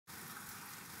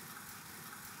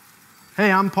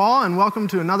Hey, I'm Paul, and welcome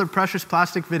to another Precious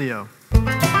Plastic video.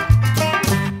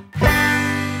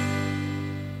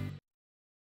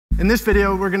 In this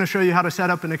video, we're going to show you how to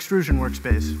set up an extrusion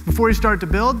workspace. Before you start to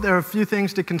build, there are a few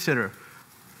things to consider.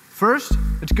 First,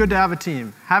 it's good to have a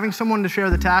team. Having someone to share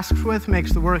the tasks with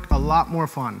makes the work a lot more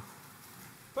fun.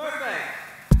 Perfect.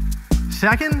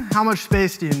 Second, how much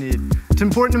space do you need? It's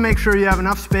important to make sure you have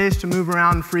enough space to move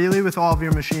around freely with all of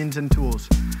your machines and tools.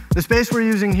 The space we're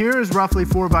using here is roughly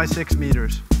 4 by 6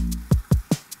 meters.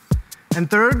 And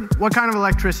third, what kind of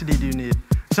electricity do you need?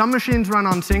 Some machines run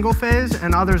on single phase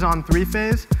and others on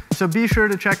 3-phase, so be sure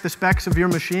to check the specs of your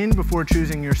machine before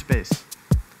choosing your space.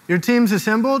 Your team's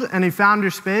assembled and you found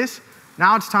your space.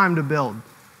 Now it's time to build.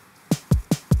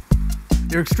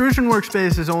 Your extrusion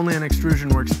workspace is only an extrusion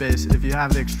workspace if you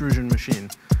have the extrusion machine.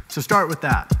 So start with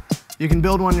that. You can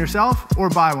build one yourself or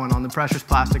buy one on the Precious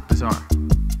Plastic Bazaar.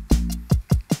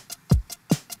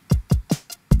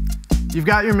 You've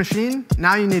got your machine,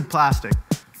 now you need plastic.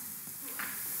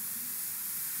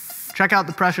 Check out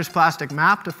the Precious Plastic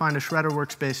map to find a shredder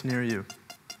workspace near you.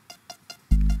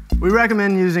 We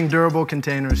recommend using durable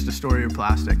containers to store your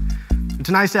plastic. It's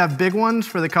nice to have big ones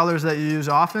for the colors that you use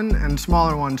often and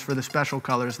smaller ones for the special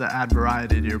colors that add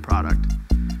variety to your product.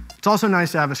 It's also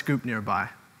nice to have a scoop nearby.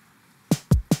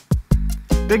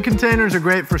 Big containers are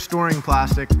great for storing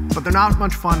plastic, but they're not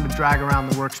much fun to drag around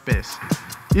the workspace.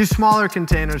 Use smaller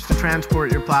containers to transport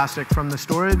your plastic from the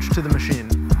storage to the machine.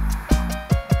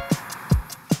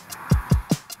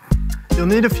 You'll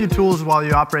need a few tools while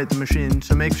you operate the machine,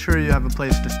 so make sure you have a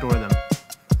place to store them.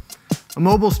 A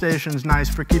mobile station is nice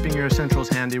for keeping your essentials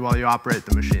handy while you operate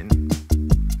the machine.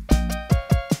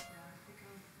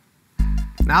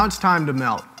 Now it's time to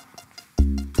melt.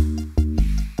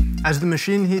 As the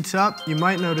machine heats up, you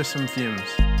might notice some fumes.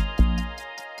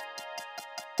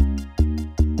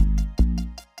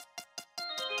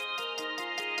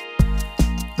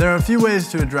 There are a few ways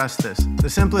to address this, the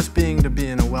simplest being to be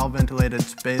in a well-ventilated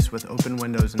space with open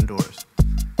windows and doors.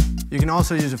 You can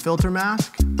also use a filter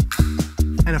mask,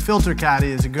 and a filter caddy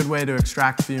is a good way to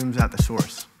extract fumes at the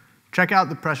source. Check out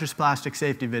the Precious Plastic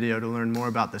Safety video to learn more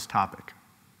about this topic.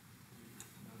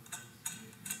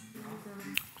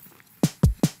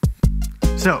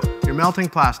 So, you're melting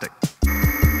plastic.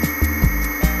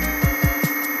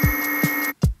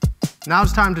 Now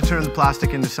it's time to turn the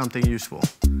plastic into something useful.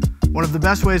 One of the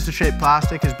best ways to shape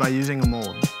plastic is by using a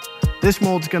mold. This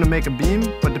mold's going to make a beam,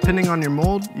 but depending on your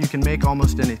mold, you can make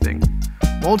almost anything.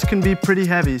 Molds can be pretty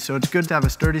heavy, so it's good to have a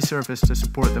sturdy surface to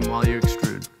support them while you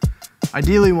extrude.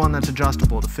 Ideally one that's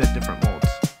adjustable to fit different molds.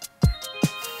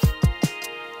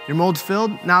 Your mold's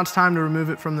filled, now it's time to remove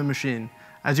it from the machine.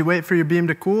 As you wait for your beam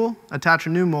to cool, attach a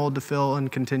new mold to fill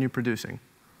and continue producing.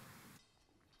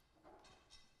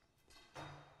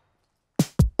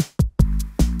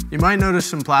 You might notice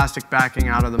some plastic backing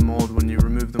out of the mold when you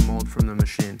remove the mold from the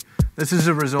machine. This is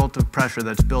a result of pressure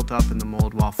that's built up in the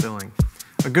mold while filling.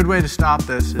 A good way to stop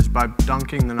this is by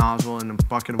dunking the nozzle in a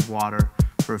bucket of water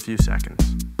for a few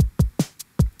seconds.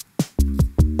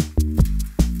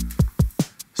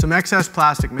 Some excess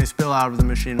plastic may spill out of the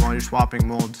machine while you're swapping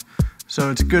molds,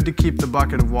 so it's good to keep the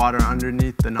bucket of water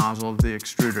underneath the nozzle of the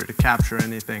extruder to capture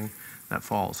anything that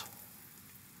falls.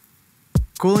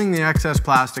 Cooling the excess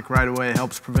plastic right away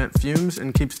helps prevent fumes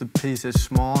and keeps the pieces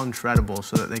small and shreddable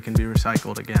so that they can be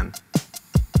recycled again.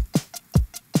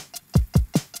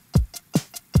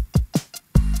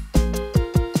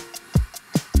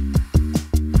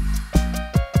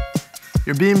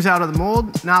 Your beam's out of the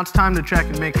mold, now it's time to check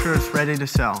and make sure it's ready to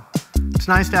sell. It's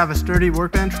nice to have a sturdy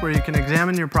workbench where you can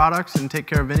examine your products and take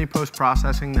care of any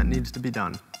post-processing that needs to be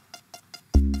done.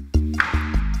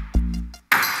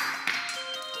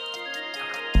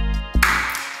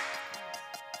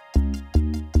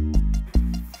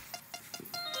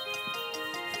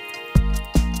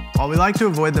 While we like to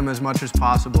avoid them as much as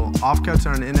possible, offcuts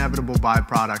are an inevitable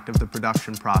byproduct of the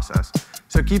production process,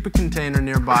 so keep a container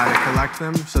nearby to collect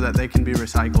them so that they can be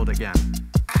recycled again.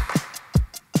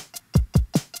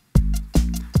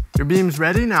 Your beam's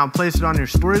ready, now place it on your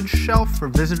storage shelf for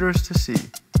visitors to see.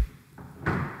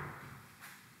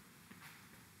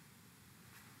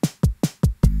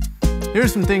 Here are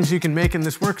some things you can make in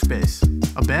this workspace: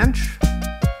 a bench,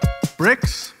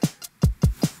 bricks,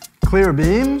 clear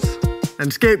beams,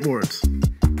 and skateboards.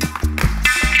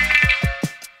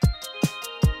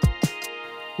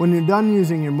 When you're done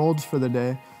using your molds for the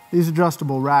day, these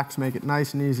adjustable racks make it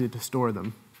nice and easy to store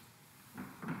them.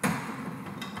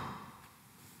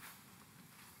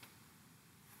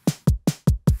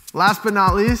 Last but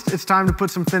not least, it's time to put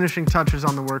some finishing touches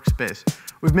on the workspace.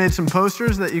 We've made some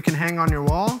posters that you can hang on your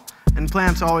wall, and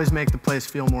plants always make the place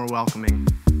feel more welcoming.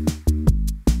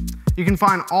 You can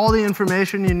find all the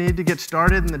information you need to get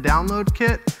started in the download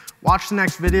kit. Watch the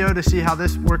next video to see how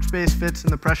this workspace fits in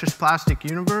the precious plastic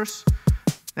universe.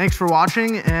 Thanks for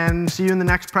watching, and see you in the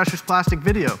next precious plastic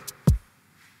video.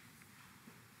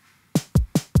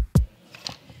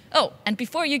 Oh, and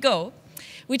before you go,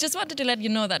 we just wanted to let you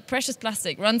know that Precious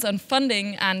Plastic runs on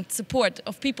funding and support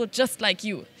of people just like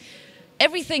you.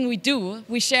 Everything we do,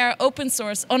 we share open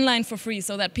source online for free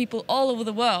so that people all over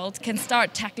the world can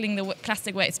start tackling the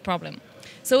plastic waste problem.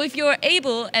 So if you're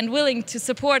able and willing to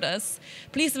support us,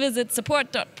 please visit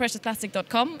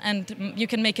support.preciousplastic.com and you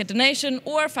can make a donation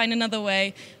or find another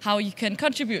way how you can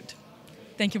contribute.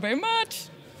 Thank you very much.